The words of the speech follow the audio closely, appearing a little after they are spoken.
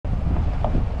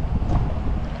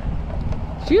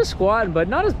She is squatting, but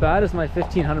not as bad as my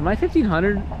 1500. My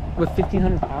 1500 with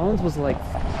 1500 pounds was like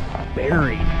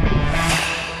buried.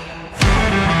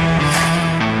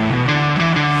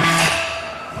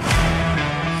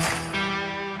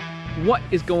 What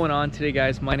is going on today,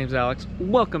 guys? My name's Alex.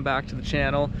 Welcome back to the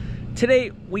channel.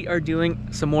 Today we are doing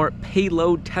some more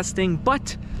payload testing,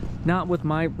 but not with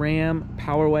my Ram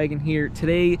Power Wagon here.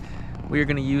 Today we are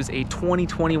going to use a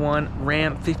 2021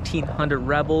 Ram 1500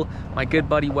 Rebel. My good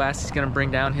buddy Wes is going to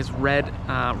bring down his red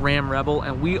Ram Rebel,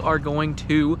 and we are going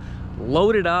to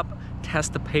load it up,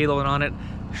 test the payload on it.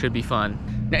 Should be fun.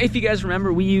 Now, if you guys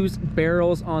remember, we used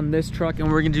barrels on this truck, and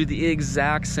we're gonna do the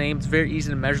exact same. It's very easy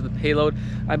to measure the payload.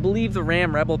 I believe the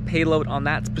Ram Rebel payload on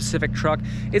that specific truck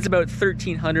is about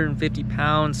 1,350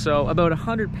 pounds, so about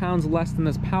 100 pounds less than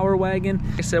this Power Wagon.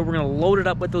 Like I said, we're gonna load it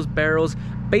up with those barrels,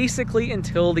 basically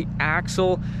until the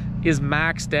axle is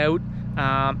maxed out.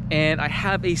 And I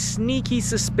have a sneaky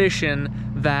suspicion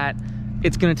that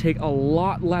it's gonna take a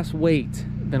lot less weight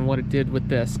than what it did with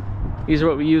this. These are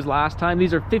what we used last time.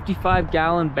 These are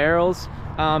 55-gallon barrels,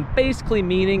 basically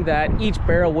meaning that each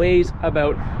barrel weighs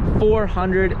about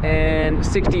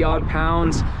 460 odd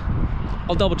pounds.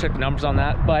 I'll double check the numbers on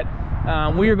that, but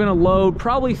we are gonna load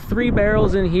probably 3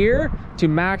 barrels in here to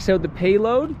max out the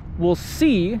payload. We'll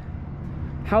see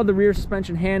how the rear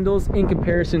suspension handles in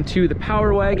comparison to the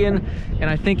Power Wagon, and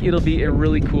I think it'll be a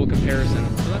really cool comparison.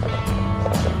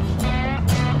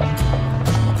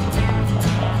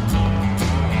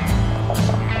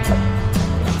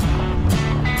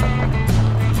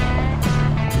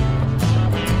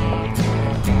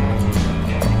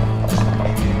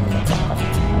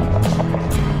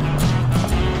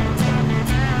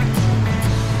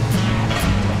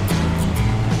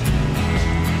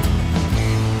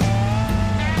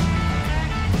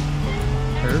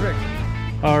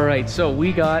 All right, so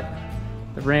we got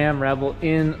the Ram Rebel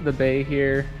in the bay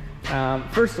here.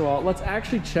 First of all, let's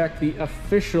actually check the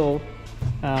official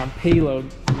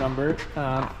payload number.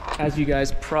 As you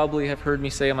guys probably have heard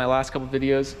me say in my last couple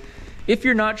videos, if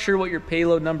you're not sure what your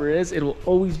payload number is, it will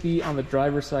always be on the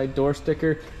driver's side door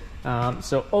sticker.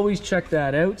 So always check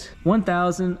that out.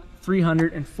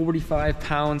 1,345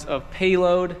 pounds of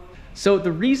payload. So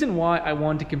the reason why I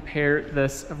wanted to compare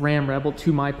this Ram Rebel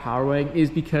to my Power Wagon is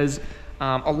because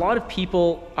a lot of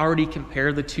people already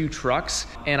compare the two trucks,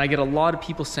 and I get a lot of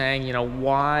people saying, you know,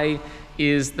 why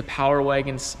is the Power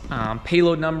Wagon's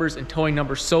payload numbers and towing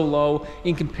numbers so low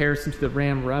in comparison to the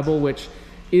Ram Rebel, which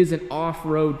is an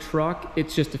off-road truck.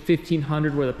 It's just a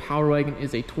 1500 where the Power Wagon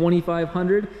is a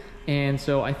 2500. And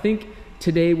so I think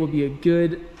today will be a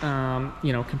good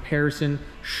you know, comparison,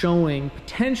 showing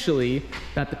potentially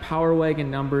that the Power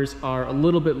Wagon numbers are a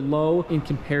little bit low in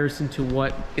comparison to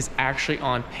what is actually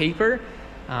on paper.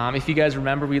 If you guys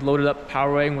remember, we loaded up the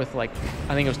Power Wagon with like,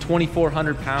 I think it was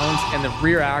 2,400 pounds, and the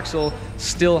rear axle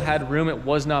still had room. It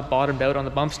was not bottomed out on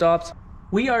the bump stops.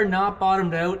 We are not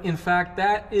bottomed out. In fact,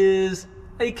 that is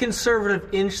a conservative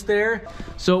inch there.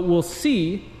 So we'll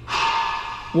see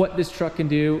what this truck can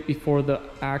do before the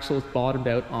axle is bottomed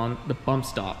out on the bump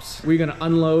stops. We're gonna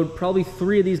unload probably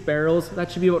 3 of these barrels.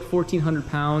 That should be about 1,400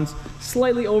 pounds,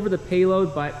 slightly over the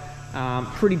payload, but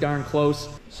pretty darn close.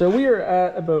 So we are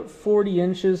at about 40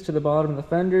 inches to the bottom of the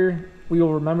fender. We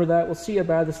will remember that. We'll see how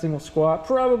bad this thing will squat.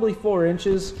 Probably 4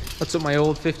 inches. That's what my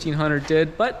old 1500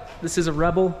 did, but this is a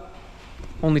Rebel.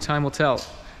 Only time will tell.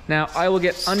 Now I will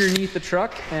get underneath the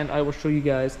truck and I will show you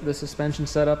guys the suspension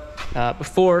setup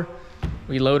before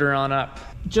we load her on up.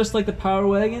 Just like the Power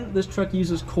Wagon, this truck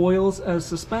uses coils as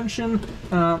suspension.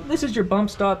 This is your bump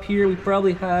stop here. We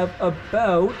probably have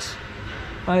about,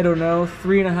 I don't know,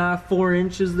 3.5, 4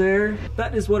 inches there.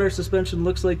 That is what our suspension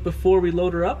looks like before we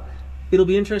load her up. It'll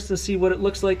be interesting to see what it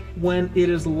looks like when it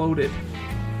is loaded.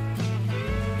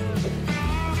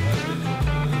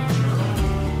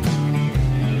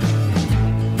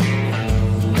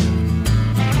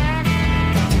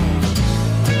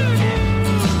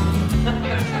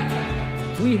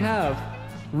 We have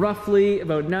roughly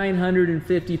about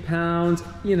 950 pounds,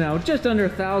 you know, just under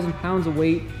 1,000 pounds of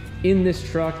weight in this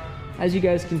truck. As you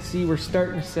guys can see, we're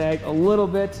starting to sag a little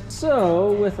bit.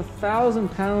 So with 1,000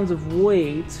 pounds of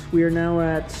weight, we are now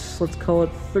at, let's call it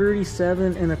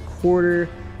 37.25,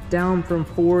 down from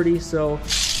 40. So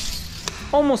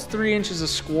almost 3 inches of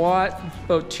squat,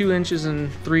 about 2 inches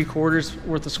and 3/4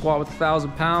 worth of squat with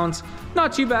 1,000 pounds.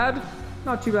 Not too bad.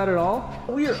 Not too bad at all.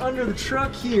 We are under the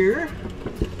truck here.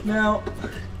 Now,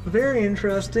 very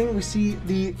interesting. We see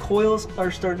the coils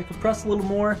are starting to compress a little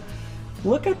more.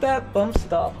 Look at that bump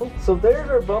stop. So there's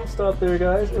our bump stop there,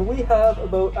 guys. And we have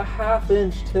about a 1/2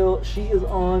 inch till she is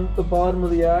on the bottom of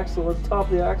the axle, or the top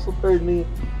of the axle, pardon me.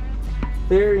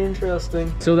 Very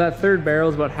interesting. So that third barrel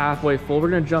is about halfway full.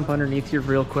 We're gonna jump underneath here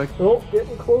real quick. Oh,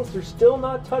 getting closer. Still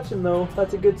not touching though.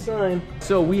 That's a good sign.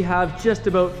 So we have just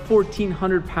about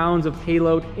 1,400 pounds of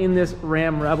payload in this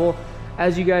Ram Rebel.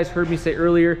 As you guys heard me say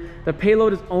earlier, the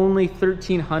payload is only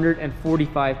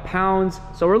 1,345 pounds.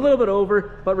 So we're a little bit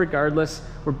over, but regardless,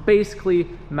 we're basically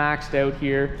maxed out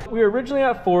here. We were originally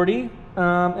at 40,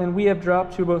 and we have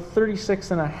dropped to about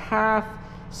 36 and a half.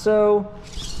 So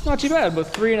not too bad,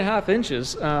 about 3.5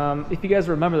 inches. If you guys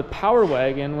remember, the Power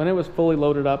Wagon, when it was fully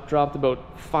loaded up, dropped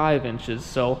about 5 inches.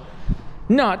 So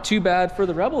not too bad for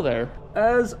the Rebel there.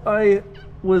 As I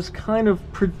was kind of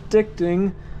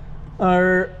predicting,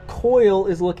 our coil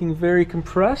is looking very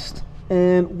compressed,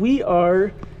 and we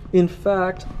are in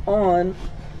fact on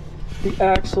the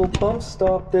axle bump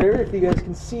stop there, if you guys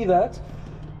can see that.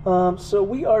 So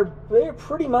we are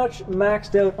pretty much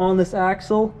maxed out on this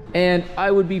axle, and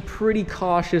I would be pretty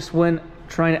cautious when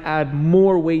trying to add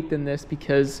more weight than this,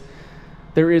 because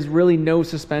there is really no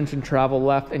suspension travel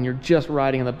left and you're just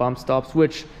riding in the bump stops,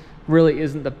 which really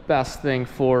isn't the best thing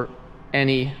for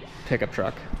any pickup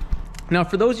truck. Now,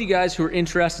 for those of you guys who are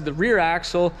interested, the rear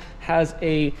axle has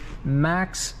a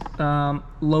max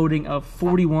loading of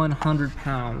 4,100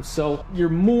 pounds. So you're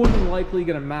more than likely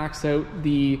gonna max out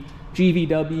the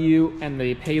GVW and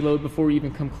the payload before you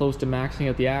even come close to maxing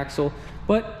out the axle,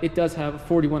 but it does have a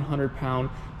 4,100 pound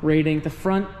rating. The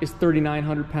front is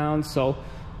 3,900 pounds, so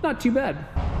not too bad.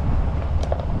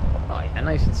 Oh yeah,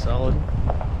 nice and solid.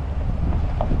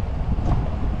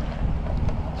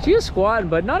 She is squatting,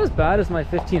 but not as bad as my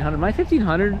 1,500. My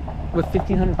 1,500 with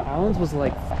 1,500 pounds was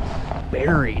like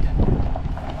buried.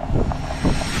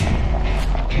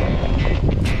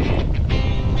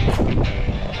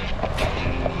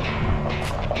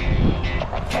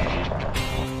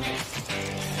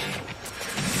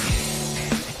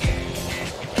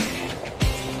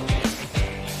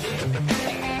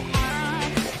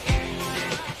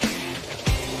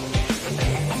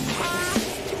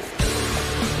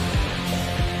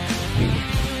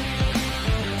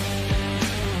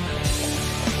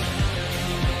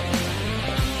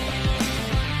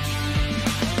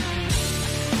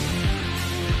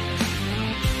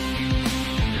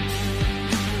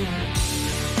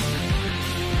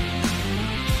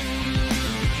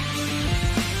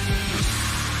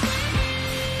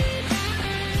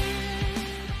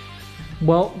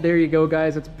 Well, there you go,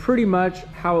 guys. That's pretty much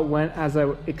how it went, as I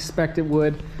expect it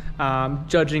would,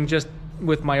 judging just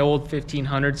with my old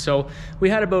 1,500. So we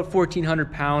had about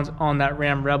 1,400 pounds on that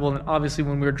Ram Rebel, and obviously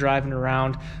when we were driving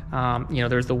around, you know,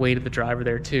 there's the weight of the driver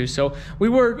there too. So we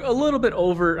were a little bit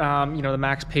over, you know, the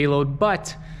max payload,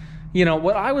 but you know,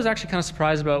 what I was actually kind of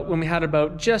surprised about, when we had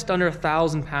about just under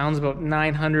 1,000 pounds, about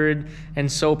 900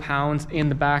 and so pounds in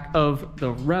the back of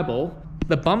the Rebel,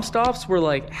 the bump stops were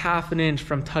like ½ inch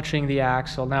from touching the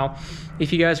axle. Now,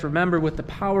 if you guys remember with the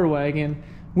Power Wagon,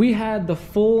 we had the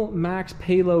full max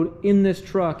payload in this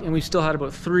truck, and we still had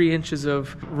about 3 inches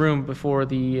of room before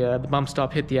the bump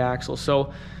stop hit the axle.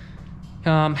 So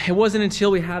it wasn't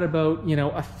until we had about, you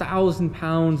know, 1,000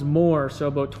 pounds more, so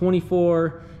about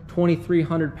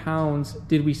 2,300 pounds,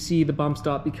 did we see the bump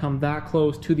stop become that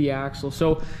close to the axle.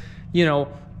 So, you know,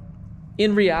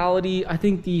 in reality, I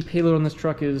think the payload on this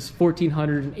truck is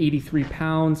 1,483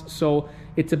 pounds, so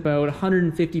it's about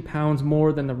 150 pounds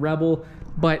more than the Rebel,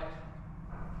 but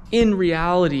in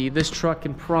reality, this truck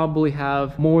can probably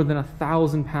have more than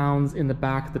 1,000 pounds in the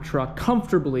back of the truck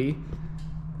comfortably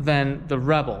than the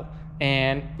Rebel.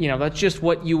 And, you know, that's just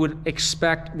what you would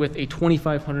expect with a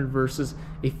 2,500 versus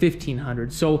a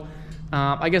 1,500. So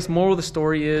I guess moral of the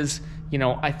story is, you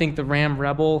know, I think the Ram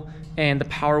Rebel and the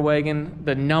Power Wagon,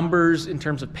 the numbers in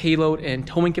terms of payload and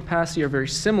towing capacity are very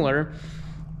similar,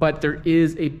 but there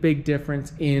is a big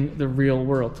difference in the real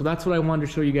world. So that's what I wanted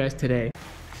to show you guys today.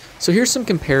 So here's some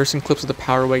comparison clips of the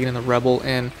Power Wagon and the Rebel,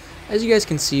 and as you guys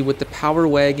can see, with the Power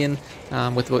Wagon,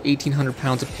 with about 1,800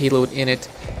 pounds of payload in it,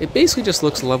 it basically just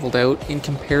looks leveled out in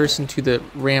comparison to the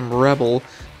Ram Rebel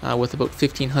with about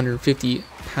 1,550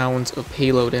 pounds of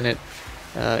payload in it.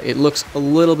 It looks a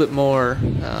little bit more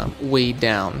weighed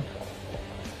down.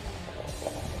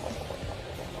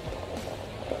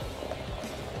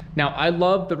 Now, I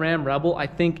love the Ram Rebel. I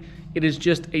think it is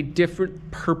just a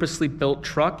different, purposely built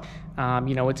truck.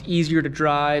 You know, it's easier to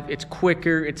drive, it's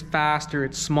quicker, it's faster,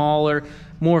 it's smaller,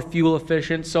 more fuel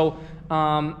efficient. So,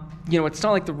 you know, it's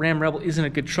not like the Ram Rebel isn't a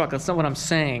good truck. That's not what I'm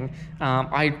saying.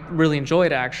 I really enjoy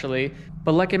it, actually.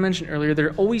 But like I mentioned earlier,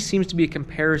 there always seems to be a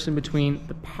comparison between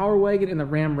the Power Wagon and the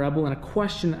Ram Rebel, and a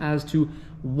question as to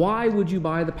why would you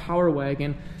buy the Power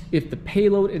Wagon if the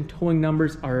payload and towing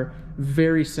numbers are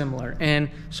very similar. And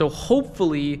so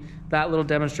hopefully that little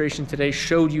demonstration today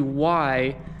showed you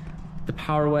why the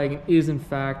Power Wagon is in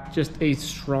fact just a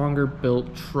stronger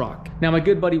built truck. Now my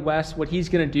good buddy Wes, what he's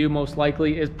gonna do most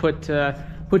likely is put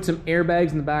some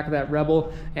airbags in the back of that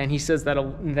Rebel, and he says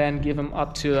that'll then give him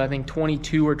up to, I think,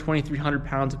 22 or 2,300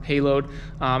 pounds of payload,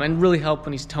 and really help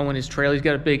when he's towing his trailer. He's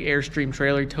got a big Airstream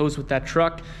trailer he tows with that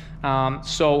truck,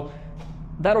 so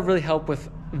that'll really help with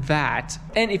that.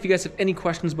 And if you guys have any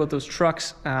questions about those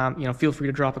trucks, feel free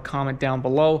to drop a comment down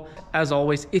below. As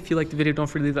always, if you like the video, don't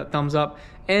forget to leave that thumbs up,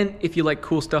 and if you like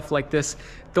cool stuff like this,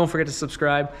 don't forget to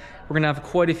subscribe. We're gonna have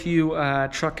quite a few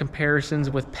truck comparisons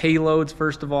with payloads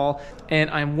first of all, and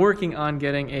I'm working on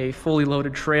getting a fully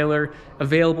loaded trailer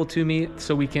available to me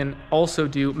so we can also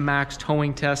do max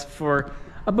towing tests for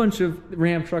a bunch of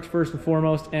Ram trucks first and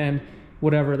foremost, and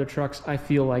whatever other trucks I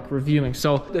feel like reviewing.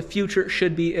 So the future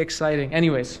should be exciting.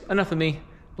 Anyways, enough of me.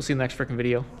 We'll see you in the next freaking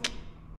video.